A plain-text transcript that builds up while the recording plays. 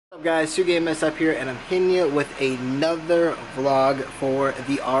Guys, Game Mess up here, and I'm hitting you with another vlog for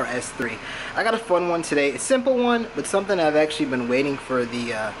the RS3. I got a fun one today, a simple one, but something I've actually been waiting for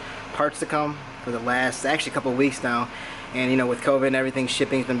the parts to come for the last, actually a couple of weeks now. And you know, with COVID and everything,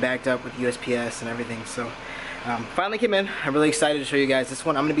 shipping's been backed up with USPS and everything, so finally came in. I'm really excited to show you guys this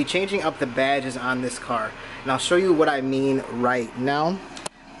one. I'm going to be changing up the badges on this car, and I'll show you what I mean right now.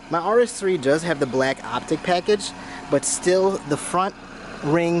 My RS3 does have the black optic package, but still the front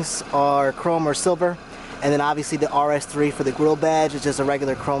rings are chrome or silver, and then obviously the RS3 for the grill badge is just a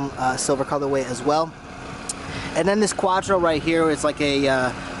regular chrome silver colorway as well. And then this Quattro right here is like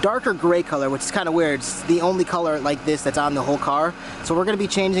a darker gray color, which is kind of weird. It's the only color like this that's on the whole car. So we're going to be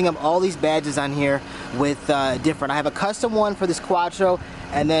changing up all these badges on here with different. I have a custom one for this Quattro,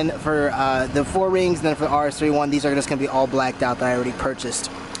 and then for the 4 rings, and then for the RS3 one, these are just going to be all blacked out that I already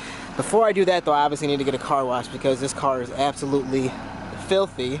purchased. Before I do that though, I obviously need to get a car wash because this car is absolutely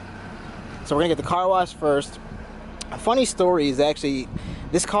filthy. So we're gonna get the car wash first. A funny story is actually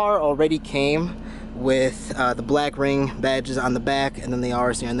this car already came with the black ring badges on the back and then the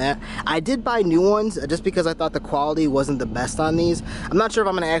RS3 on that. I did buy new ones just because I thought the quality wasn't the best on these. I'm not sure if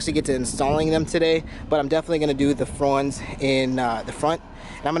I'm gonna actually get to installing them today, but I'm definitely gonna do the ones in the front.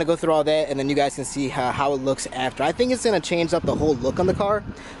 And I'm gonna go through all that, and then you guys can see how it looks after. I think it's gonna change up the whole look on the car.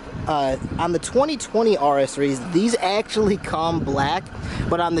 On the 2020 RS3s, these actually come black,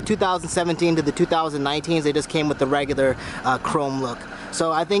 but on the 2017 to the 2019s, they just came with the regular chrome look.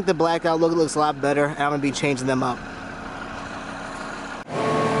 So I think the blacked out look looks a lot better, and I'm gonna be changing them up.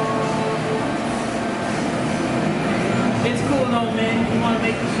 It's cool though, man. If you want to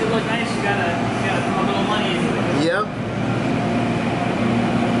make this shit look nice, you gotta put a little money into it. Yep.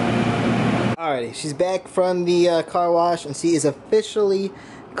 Alrighty, she's back from the car wash, and she is officially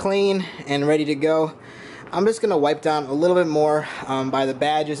clean and ready to go. I'm just gonna wipe down a little bit more by the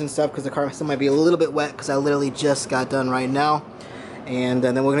badges and stuff because the car still might be a little bit wet because I literally just got done right now, and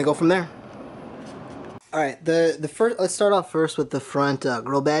then we're gonna go from there. Alright, let's start off first with the front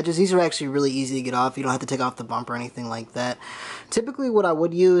grill badges. These are actually really easy to get off. You don't have to take off the bumper or anything like that. Typically what I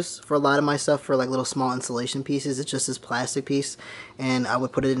would use for a lot of my stuff for like little small insulation pieces, it's just this plastic piece, and I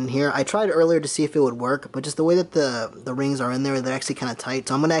would put it in here. I tried earlier to see if it would work, but just the way that the rings are in there, they're actually kind of tight,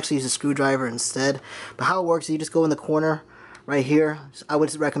 so I'm going to actually use a screwdriver instead. But how it works is you just go in the corner right here. I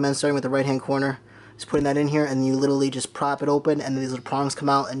would recommend starting with the right hand corner. Just putting that in here, and you literally just prop it open, and these little prongs come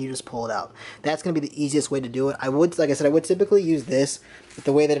out, and you just pull it out. That's going to be the easiest way to do it. I would, like I said, I would typically use this, but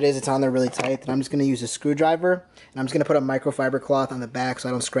the way that it is, it's on there really tight, and I'm just going to use a screwdriver, and I'm just going to put a microfiber cloth on the back so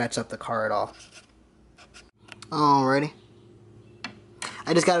I don't scratch up the car at all. Alrighty.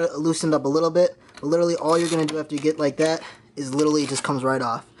 I just got it loosened up a little bit, but literally all you're going to do after you get like that is literally it just comes right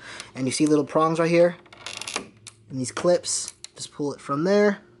off. And you see little prongs right here, and these clips, just pull it from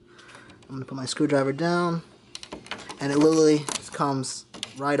there. I'm going to put my screwdriver down, and it literally just comes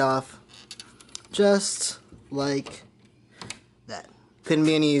right off, just like that. Couldn't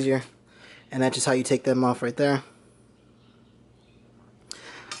be any easier, and that's just how you take them off right there.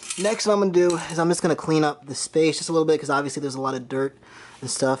 Next what I'm going to do is I'm just going to clean up the space just a little bit, because obviously there's a lot of dirt and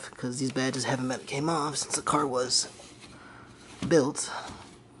stuff, because these badges haven't came off since the car was built.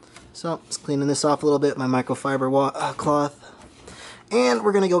 So just cleaning this off a little bit with my microfiber cloth. And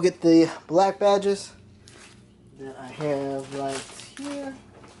we're going to go get the black badges that I have right here.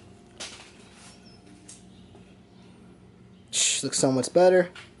 Looks so much better.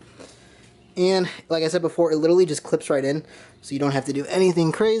 And like I said before, it literally just clips right in, so you don't have to do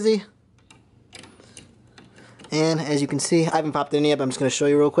anything crazy. And as you can see, I haven't popped it in yet, but I'm just going to show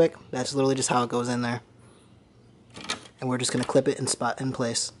you real quick. That's literally just how it goes in there. And we're just going to clip it and spot in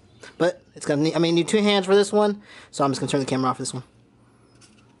place. But it's going to need, you need 2 hands for this one, so I'm just going to turn the camera off for this one.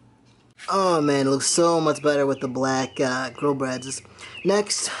 Oh man, it looks so much better with the black grill badges.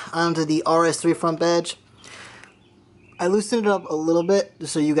 Next, onto the RS3 front badge. I loosened it up a little bit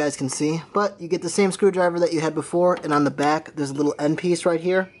just so you guys can see, but you get the same screwdriver that you had before, and on the back there's a little end piece right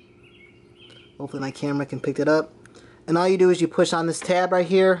here. Hopefully my camera can pick it up. And all you do is you push on this tab right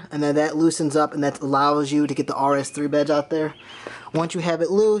here, and then that loosens up, and that allows you to get the RS3 badge out there. Once you have it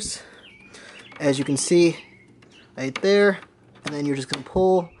loose, as you can see right there, and then you're just going to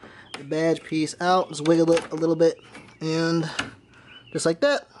pull the badge piece out, just wiggle it a little bit, and just like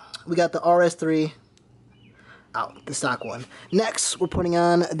that, we got the RS3 out, the stock one. Next, we're putting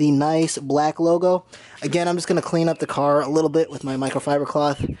on the nice black logo. Again, I'm just going to clean up the car a little bit with my microfiber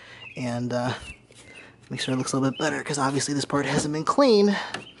cloth, and make sure it looks a little bit better, because obviously this part hasn't been cleaned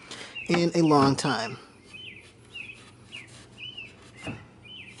in a long time.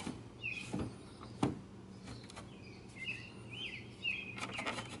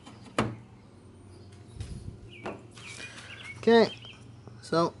 Okay,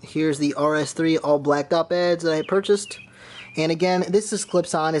 so here's the RS3 all blacked out badge that I purchased. And again, this is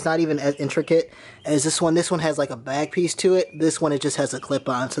clips on. It's not even as intricate as this one. This one has like a back piece to it. This one, it just has a clip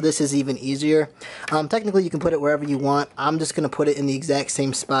on. So this is even easier. Technically, you can put it wherever you want. I'm just going to put it in the exact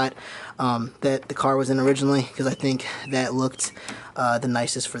same spot that the car was in originally, because I think that looked the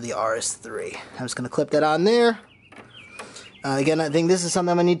nicest for the RS3. I'm just going to clip that on there. Again, I think this is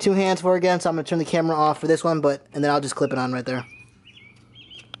something I'm going to need two hands for again, so I'm going to turn the camera off for this one, and then I'll just clip it on right there.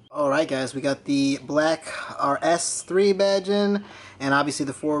 Alright guys, we got the black RS3 badge in, and obviously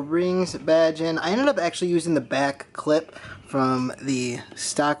the 4 rings badge in. I ended up actually using the back clip from the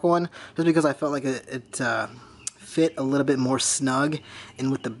stock one, just because I felt like it fit a little bit more snug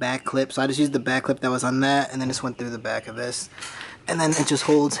in with the back clip. So I just used the back clip that was on that, and then just went through the back of this. And then it just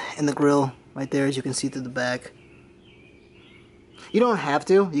holds in the grill right there, as you can see through the back. You don't have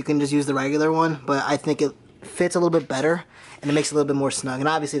to, you can just use the regular one, but I think it fits a little bit better and it makes it a little bit more snug. And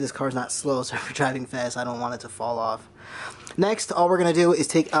obviously this car's not slow, so if you're driving fast, I don't want it to fall off. Next, all we're going to do is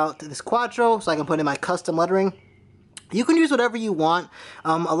take out this Quattro so I can put in my custom lettering. You can use whatever you want.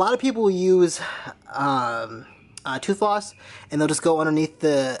 A lot of people use tooth floss, and they'll just go underneath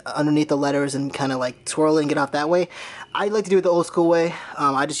the letters and kind of like twirl it and get off that way. I like to do it the old school way.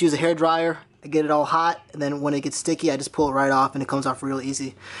 I just use a hair dryer. I get it all hot, and then when it gets sticky, I just pull it right off, and it comes off real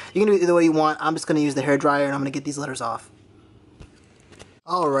easy. You can do it either way you want. I'm just going to use the hair dryer, and I'm going to get these letters off.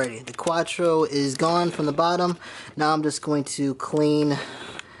 Alrighty, the Quattro is gone from the bottom. Now I'm just going to clean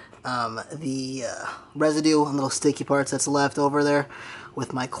the residue and little sticky parts that's left over there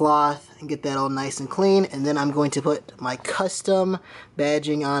with my cloth and get that all nice and clean. And then I'm going to put my custom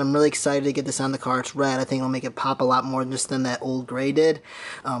badging on. I'm really excited to get this on the car. It's red. I think it'll make it pop a lot more just than that old gray did.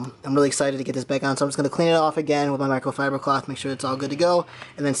 I'm really excited to get this back on, so I'm just going to clean it off again with my microfiber cloth, make sure it's all good to go,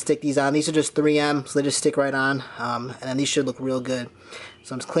 and then stick these on. These are just 3M, so they just stick right on, and then these should look real good.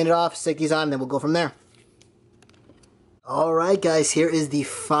 So I'm just clean it off, stick these on, and then we'll go from there. Alright guys, here is the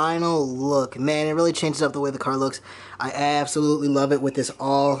final look. Man, it really changes up the way the car looks. I absolutely love it with this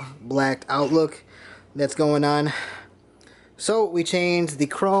all blacked out look that's going on. So we changed the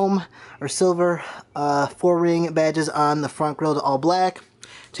chrome or silver 4-ring badges on the front grille to all black.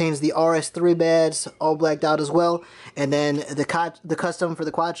 Changed the RS3 badge all blacked out as well. And then the custom for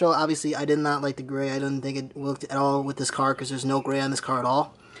the Quattro, obviously I did not like the gray. I didn't think it looked at all with this car because there's no gray on this car at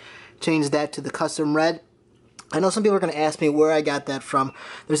all. Changed that to the custom red. I know some people are going to ask me where I got that from.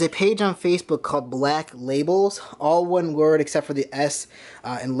 There's a page on Facebook called Black Labels, all one word except for the S,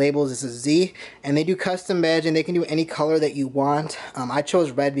 and labels is a Z, and they do custom badging. They can do any color that you want. I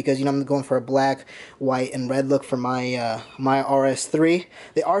chose red because, you know, I'm going for a black, white, and red look for my my RS3.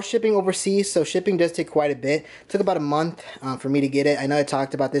 They are shipping overseas, so shipping does take quite a bit. It took about a month for me to get it. I know I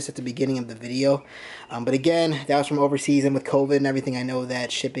talked about this at the beginning of the video, but again, that was from overseas, and with COVID and everything, I know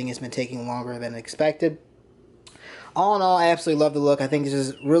that shipping has been taking longer than expected. All in all, I absolutely love the look. I think this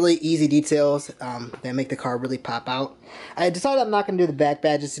is really easy details that make the car really pop out. I decided I'm not going to do the back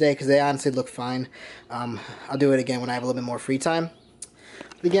badges today because they honestly look fine. I'll do it again when I have a little bit more free time.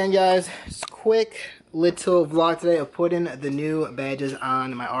 But again, guys, just quick little vlog today of putting the new badges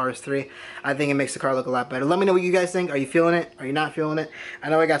on my RS3. I think it makes the car look a lot better. Let me know what you guys think. Are you feeling it? Are you not feeling it? I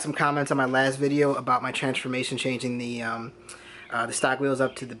know I got some comments on my last video about my transformation changing the stock wheels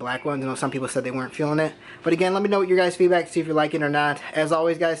up to the black ones. I know some people said they weren't feeling it. But again, let me know what your guys' feedback, see if you like it or not. As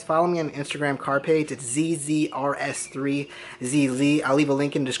always, guys, follow me on the Instagram car page. It's ZZRS3ZZ. I'll leave a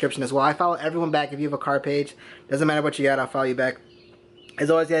link in the description as well. I follow everyone back if you have a car page. Doesn't matter what you got, I'll follow you back. As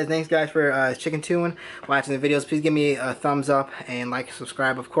always, guys, thanks, guys, for chicken tune, watching the videos. Please give me a thumbs up and like and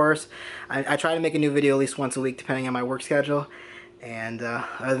subscribe, of course. I try to make a new video at least once a week, depending on my work schedule. And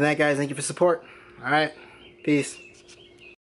other than that, guys, thank you for support. All right, peace.